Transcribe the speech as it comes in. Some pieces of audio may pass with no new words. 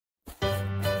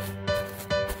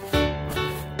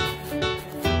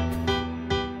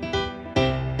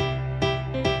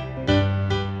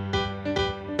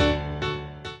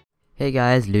Hey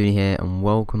guys, Looney here, and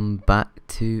welcome back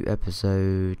to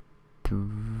episode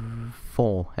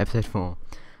 4.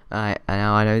 Alright,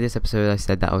 now I know this episode I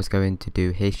said that I was going to do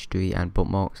history and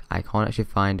bookmarks. I can't actually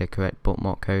find a correct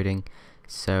bookmark coding,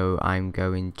 so I'm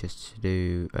going just to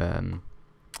do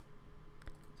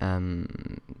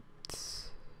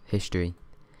history.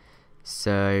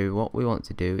 So what we want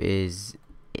to do is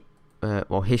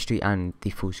history and the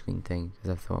full screen thing,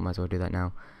 because I thought I might as well do that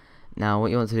now. Now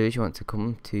what you want to do is you want to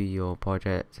come to your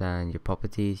project and your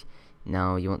properties.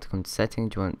 Now you want to come to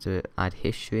settings, you want to add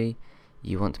history,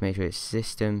 you want to make sure it's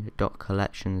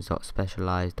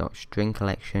system.collections.specialize.string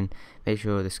collection, make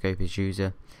sure the scope is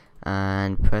user,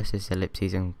 and press this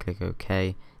ellipses and click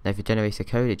OK. Now if it generates a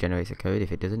code, it generates a code.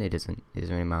 If it doesn't, it doesn't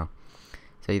really matter.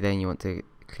 So then you want to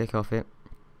click off it,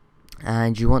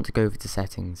 and you want to go over to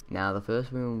settings. Now the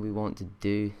first thing we want to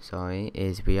do,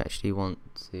 is we actually want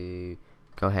to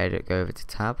go ahead and go over to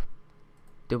tab,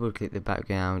 double click the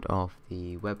background of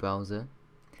the web browser,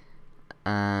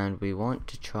 and we want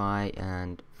to try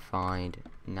and find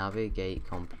navigate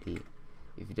complete.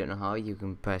 If you don't know how, you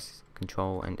can press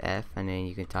Ctrl and F and then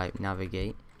you can type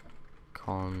navigate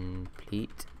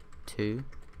complete 2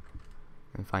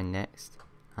 and find next,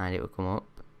 and it will come up,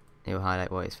 it will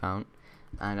highlight what it's found.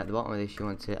 And at the bottom of this you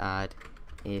want to add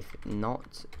if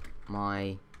not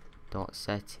my dot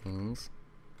settings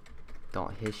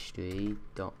dot history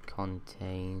dot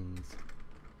contains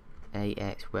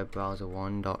ax web browser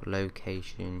 1 dot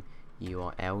location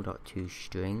url dot to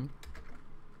string,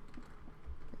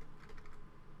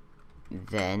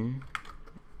 then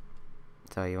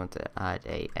you want to add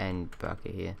a end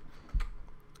bracket here,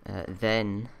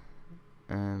 then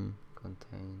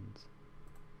contains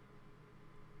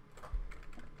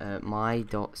my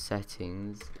dot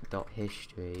settings dot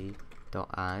history dot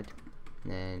add,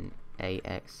 then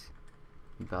ax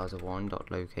browser 1 dot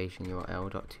location url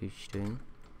dot to string,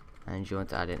 and you want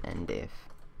to add an end if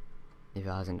it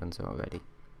hasn't done so already.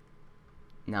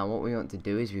 Now what we want to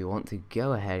do is we want to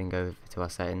go ahead and go over to our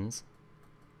settings.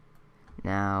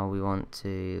 Now we want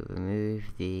to remove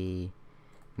the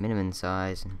minimum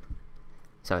size,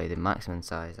 the maximum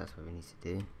size. That's what we need to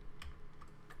do.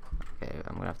 Okay,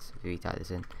 I'm gonna have to retype this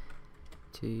in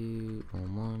 2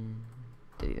 on 1,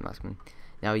 delete the maximum.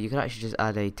 Now you could actually just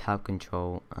add a tab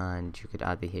control and you could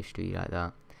add the history like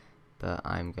that, but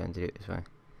I'm going to do it this way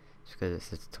just because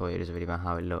it's a tutorial, it doesn't really matter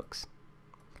how it looks.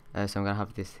 So I'm going to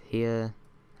have this here,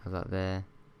 have that there,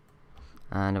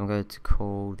 and I'm going to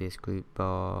call this group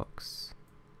box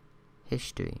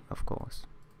history, of course.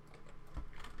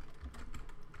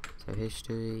 So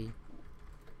history.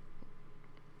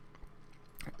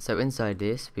 So inside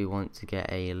this we want to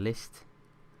get a list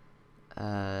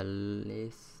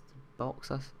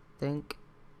box, I think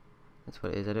that's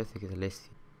what it is. I don't think it's a list.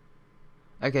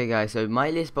 Okay guys, so my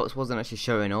list box wasn't actually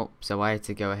showing up, so I had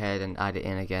to go ahead and add it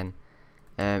in again.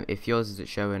 If yours isn't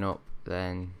showing up,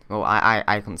 then well,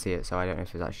 I couldn't see it, so I don't know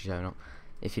if it's actually showing up.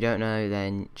 If you don't know,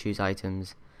 then choose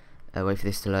items, wait for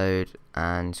this to load,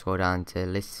 and scroll down to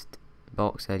list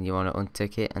box, and you want to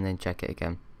untick it and then check it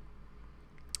again.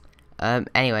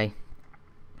 Anyway,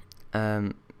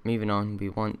 moving on, we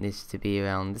want this to be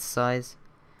around this size,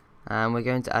 and we're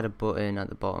going to add a button at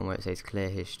the bottom where it says clear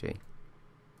history.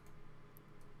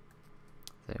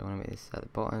 So I want to make this at the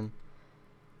bottom,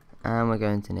 and we're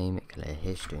going to name it clear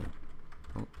history.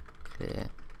 Oh,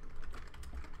 clear.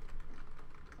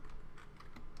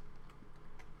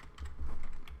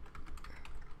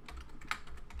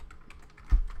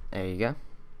 There you go.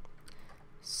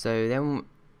 So then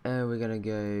we're gonna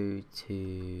go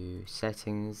to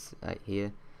settings right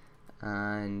here,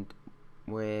 and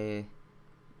we're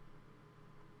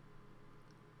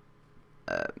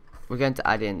going to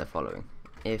add in the following: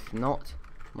 if not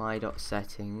my dot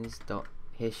settings dot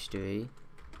history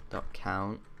dot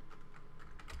count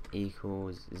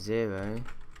equals 0,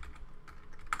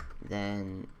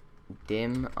 then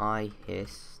dim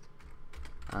ihist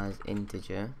as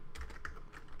integer,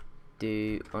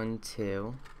 do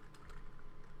until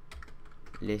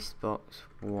listbox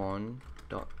 1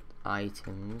 dot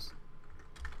items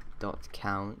dot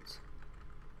count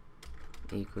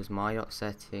equals my dot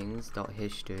settings dot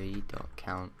history dot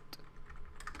count.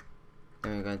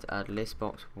 Then we're going to add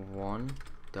listbox 1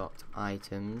 dot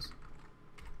items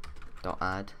dot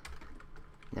add,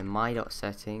 then my dot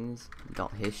settings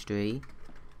dot history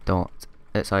dot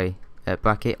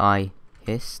bracket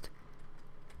ihist,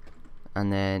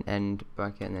 and then end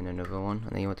bracket, and then another one,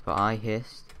 and then you want to put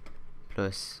ihist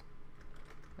plus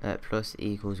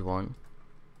equals 1,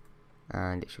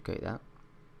 and it should go like that.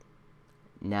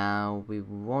 Now we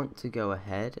want to go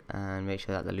ahead and make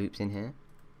sure that the loop's in here,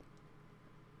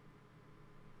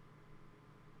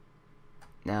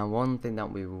 Now one thing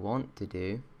that we want to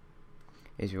do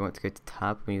is we want to go to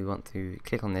tab, we want to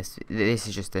click on this. This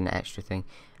is just an extra thing,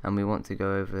 and we want to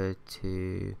go over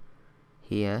to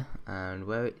here, and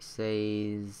where it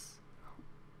says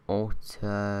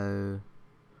auto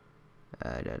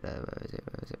where is it?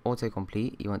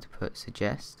 Autocomplete, you want to put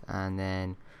suggest and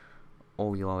then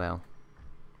all URL.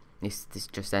 This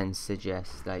just then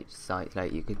suggests like sites,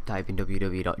 like you could type in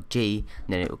www.g and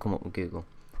then it will come up with Google.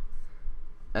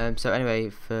 So anyway,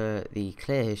 for the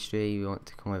clear history, we want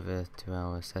to come over to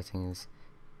our settings,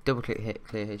 double click hit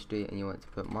clear history, and you want to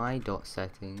put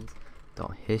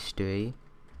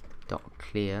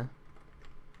my.settings.history.clear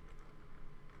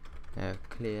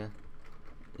clear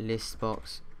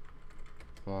listbox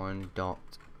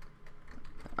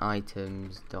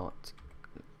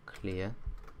 1.items.clear,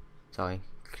 sorry,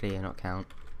 clear not count.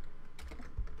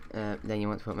 Then you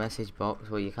want to put message box,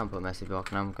 well you can put message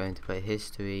box, and I'm going to put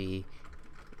history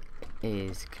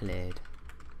is cleared.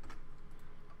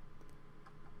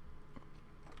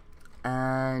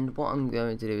 And what I'm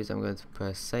going to do is I'm going to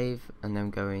press save, and then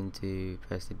I'm going to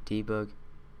press the debug.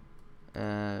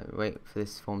 Wait for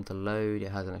this form to load. It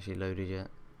hasn't actually loaded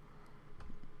yet.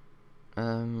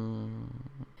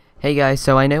 Hey guys,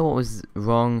 so I know what was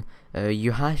wrong.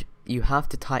 You have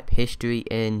to type history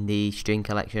in the string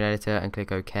collection editor and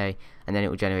click OK, and then it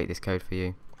will generate this code for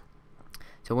you.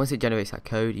 So once it generates that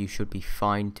code, you should be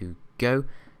fine to go.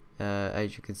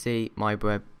 As you can see, my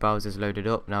web browser's loaded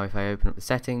up. Now if I open up the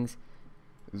settings,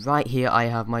 right here I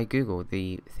have my Google,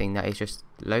 the thing that is just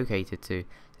located to.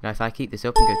 Now if I keep this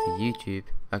up and go to YouTube,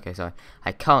 okay, sorry,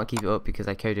 I can't keep it up because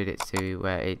I coded it to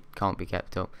where it can't be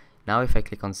kept up. Now if I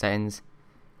click on settings,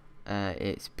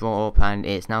 it's brought up and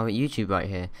it's now at YouTube right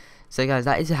here. So guys,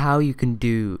 that is how you can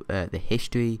do the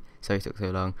history. Sorry it took so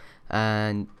long.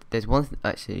 And there's one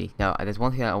there's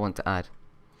one thing that I want to add.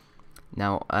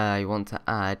 Now I want to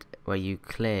add where you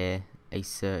clear a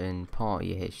certain part of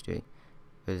your history,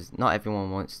 because not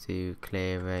everyone wants to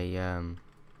clear a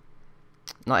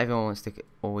not everyone wants to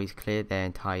always clear their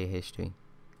entire history.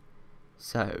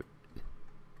 So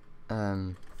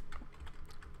I'm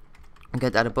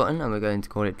going to add a button, and we're going to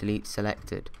call it delete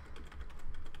selected.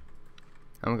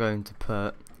 I'm going to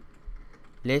put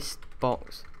list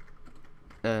box,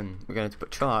 we're going to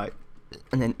put try,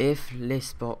 and then if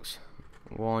list box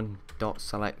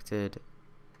 1.selected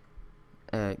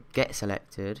get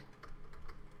selected.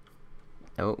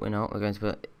 Oh, we're not. We're going to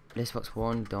put list box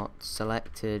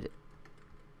 1.selected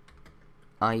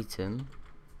item.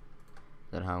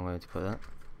 I don't know how I'm going to put that.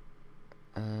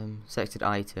 Selected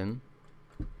item.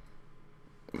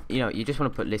 You know, you just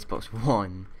want to put listbox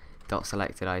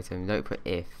 1.selected item. Don't put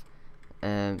if.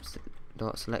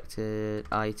 Dot selected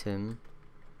item.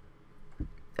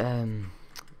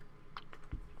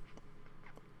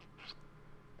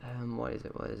 What is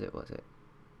it?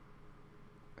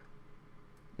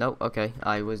 No, okay.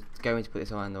 I was going to put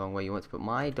this on the wrong way. You want to put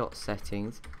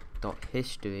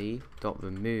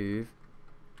my.settings.history.remove.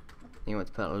 You want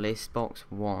to put listbox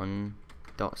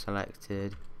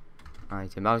 1.selected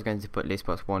item. I was going to put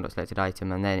listbox 1.selected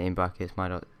item and then in brackets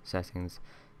my.settings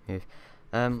move.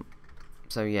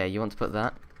 So yeah, you want to put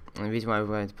that. And the reason why we're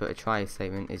going to put a try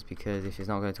statement is because if it's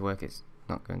not going to work, it's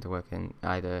not going to work, and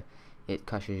either it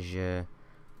crashes your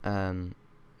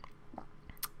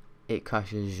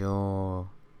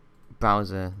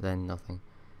browser, then nothing.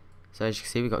 So as you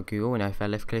can see, we got Google, and if I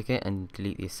left click it and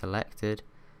delete the selected,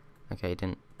 okay, it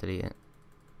didn't delete it.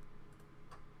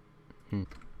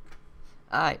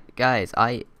 Alright guys,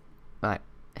 hey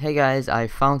guys, I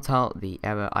found out the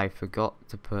error. I forgot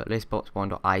to put listbox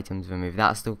 1.items remove.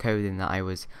 That's the coding that I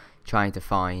was trying to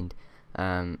find,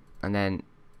 and then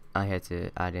I had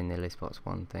to add in the listbox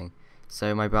 1 thing.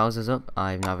 So my browser's up,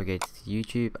 I've navigated to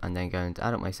YouTube, and then going to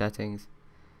add up my settings,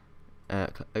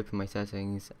 open my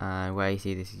settings, and where you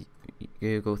see this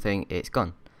Google thing, it's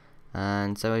gone,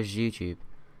 and so is YouTube.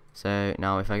 So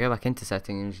now if I go back into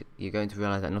settings, you're going to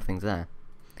realize that nothing's there.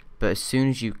 But as soon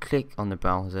as you click on the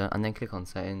browser and then click on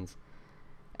settings,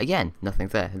 again,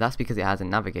 nothing's there. That's because it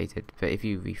hasn't navigated. But if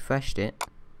you refreshed it,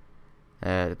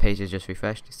 the page has just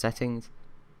refreshed. Settings,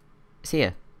 it's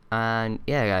here. And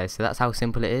yeah guys, so that's how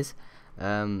simple it is.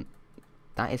 That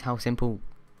is how simple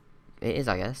it is,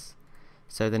 I guess.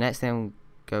 So the next thing I'm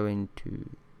going to...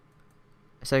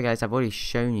 So guys, I've already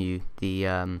shown you the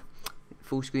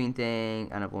full screen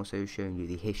thing, and I've also shown you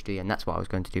the history, and that's what I was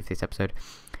going to do for this episode.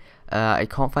 I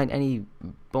can't find any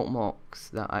bookmarks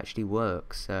that actually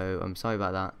work, so I'm sorry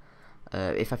about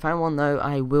that. If I find one though,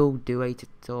 I will do a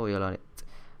tutorial on it,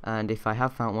 and if I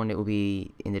have found one, it will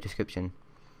be in the description.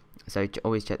 So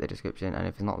always check the description, and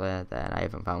if it's not there, then I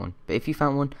haven't found one. But if you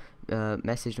found one,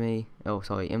 message me,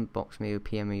 inbox me or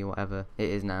PM me or whatever it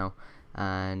is now,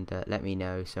 and let me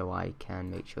know so I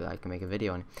can make sure that I can make a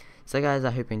video on it. So guys,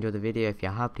 I hope you enjoyed the video. If you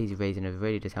have, please rate it, it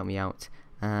really does help me out.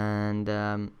 And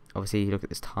obviously, look at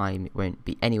this time, it won't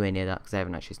be anywhere near that because I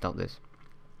haven't actually stopped this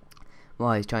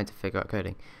while he's trying to figure out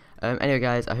coding. Anyway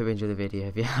guys, I hope you enjoyed the video.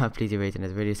 If you have, please rate it,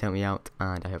 it really does help me out,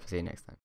 and I hope to see you next time.